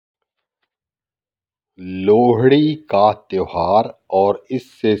लोहड़ी का त्योहार और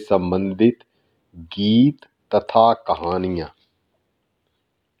इससे संबंधित गीत तथा कहानियाँ।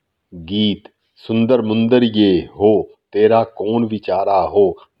 गीत। सुंदर मुंदर ये हो, तेरा कौन विचारा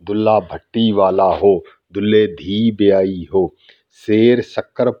हो, दुल्ला भट्टी वाला हो, दुल्ले धी ब्याई हो, शेर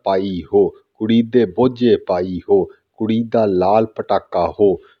शक्कर पाई हो, कुड़ी दे बोझे पाई हो, कुड़ी दा लाल पटाका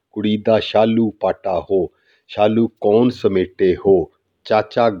हो, कुड़ी दा शालू पाटा हो, शालू कौन समेटे हो,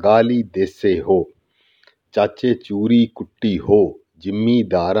 चाचा गाली देसे हो, चाचे चूरी कुट्टी हो,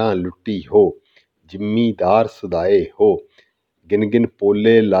 जिम्मीदारां लुट्टी हो, जिम्मीदार सदाए हो, गिन गिन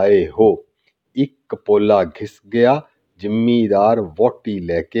पोले लाए हो, एक पोला घिस गया, जिम्मीदार वोटी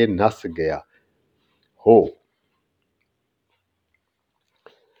लेके नस गया हो।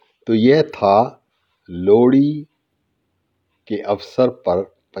 तो यह था लोहड़ी के अवसर पर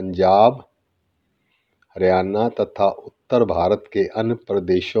पंजाब, हरियाणा तथा उत्तर भारत के अन्य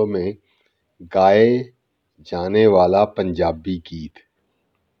प्रदेशों में गाए जाने वाला पंजाबी गीत।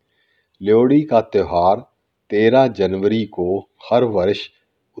 लोहड़ी का त्यौहार 13 जनवरी को हर वर्ष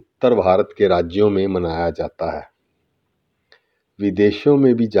उत्तर भारत के राज्यों में मनाया जाता है। विदेशों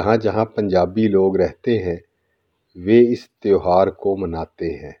में भी जहाँ जहाँ पंजाबी लोग रहते हैं वे इस त्यौहार को मनाते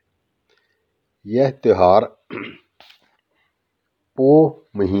हैं। यह त्यौहार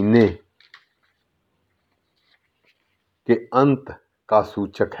पोह महीने के अंत का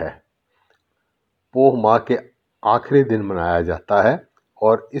सूचक है। पोह माह के आखिरी दिन मनाया जाता है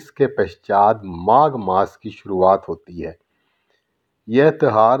और इसके पश्चात माघ मास की शुरुआत होती है। यह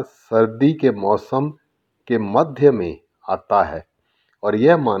त्यौहार सर्दी के मौसम के मध्य में आता है और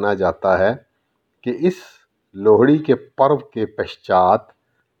यह माना जाता है कि इस लोहड़ी के पर्व के पश्चात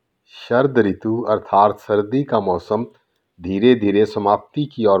शरद ऋतु अर्थात सर्दी का मौसम धीरे धीरे समाप्ति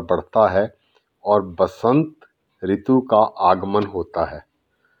की ओर बढ़ता है और बसंत ऋतु का आगमन होता है।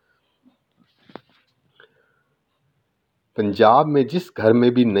 पंजाब में जिस घर में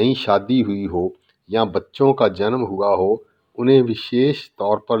भी नई शादी हुई हो या बच्चों का जन्म हुआ हो उन्हें विशेष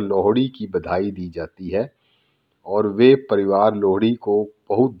तौर पर लोहड़ी की बधाई दी जाती है और वे परिवार लोहड़ी को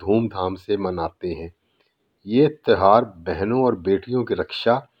बहुत धूमधाम से मनाते हैं। ये त्यौहार बहनों और बेटियों की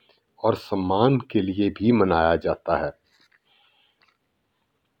रक्षा और सम्मान के लिए भी मनाया जाता है।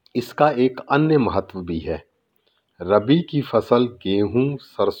 इसका एक अन्य महत्व भी है। रबी की फसल गेहूं,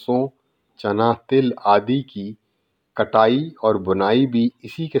 सरसों, चना, तिल आदि की कटाई और बुनाई भी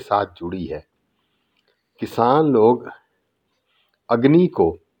इसी के साथ जुड़ी है। किसान लोग अग्नि को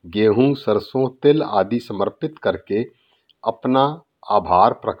गेहूं, सरसों, तिल आदि समर्पित करके अपना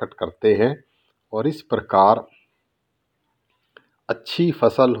आभार प्रकट करते हैं और इस प्रकार अच्छी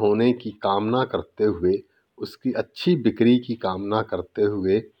फसल होने की कामना करते हुए, उसकी अच्छी बिक्री की कामना करते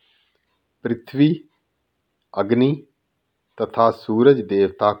हुए पृथ्वी, अग्नि तथा सूरज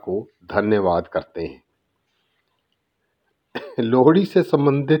देवता को धन्यवाद करते हैं। लोहड़ी से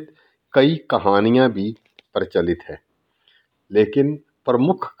संबंधित कई कहानियाँ भी प्रचलित हैं, लेकिन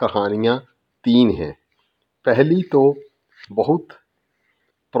प्रमुख कहानियाँ 3 हैं। पहली तो बहुत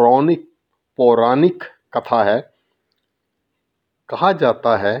पौराणिक कथा है। कहा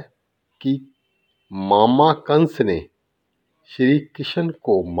जाता है कि मामा कंस ने श्री कृष्ण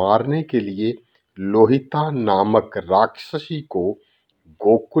को मारने के लिए लोहिता नामक राक्षसी को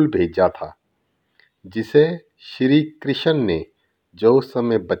गोकुल भेजा था, जिसे श्री कृष्ण ने जो उस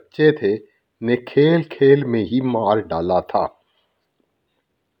समय बच्चे थे ने खेल खेल में ही मार डाला था।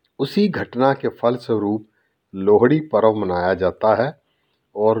 उसी घटना के फलस्वरूप लोहड़ी पर्व मनाया जाता है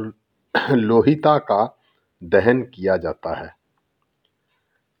और लोहिता का दहन किया जाता है।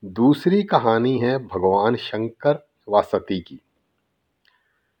 दूसरी कहानी है भगवान शंकर व सती की।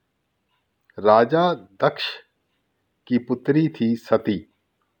 राजा दक्ष की पुत्री थी सती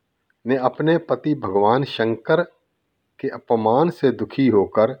ने अपने पति भगवान शंकर के अपमान से दुखी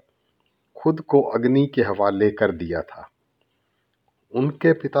होकर खुद को अग्नि के हवाले कर दिया था।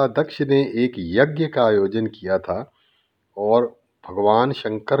 उनके पिता दक्ष ने एक यज्ञ का आयोजन किया था और भगवान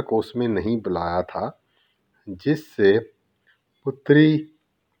शंकर को उसमें नहीं बुलाया था, जिससे पुत्री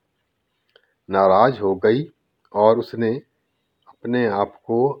नाराज हो गई और उसने अपने आप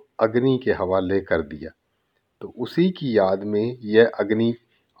को अग्नि के हवाले कर दिया। तो उसी की याद में यह अग्नि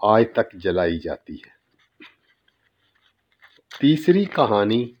आज तक जलाई जाती है। तीसरी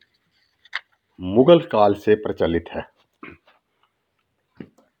कहानी मुगल काल से प्रचलित है।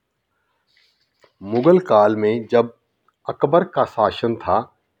 मुगल काल में जब अकबर का शासन था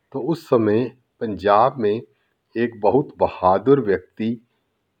तो उस समय पंजाब में एक बहुत बहादुर व्यक्ति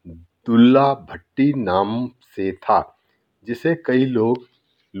दुल्ला भट्टी नाम से था, जिसे कई लोग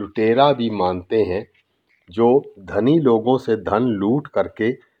लुटेरा भी मानते हैं, जो धनी लोगों से धन लूट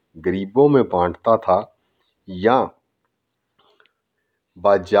करके गरीबों में बांटता था या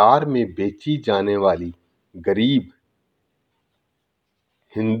बाजार में बेची जाने वाली गरीब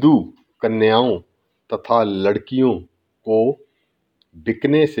हिंदू कन्याओं तथा लड़कियों को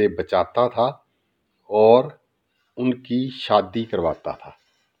बिकने से बचाता था और उनकी शादी करवाता था।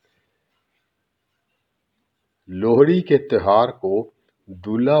 लोहड़ी के त्योहार को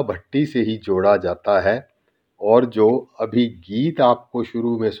दूल्हा भट्टी से ही जोड़ा जाता है और जो अभी गीत आपको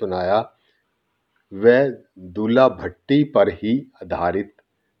शुरू में सुनाया वह दूल्हा भट्टी पर ही आधारित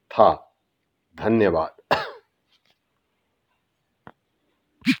था। धन्यवाद।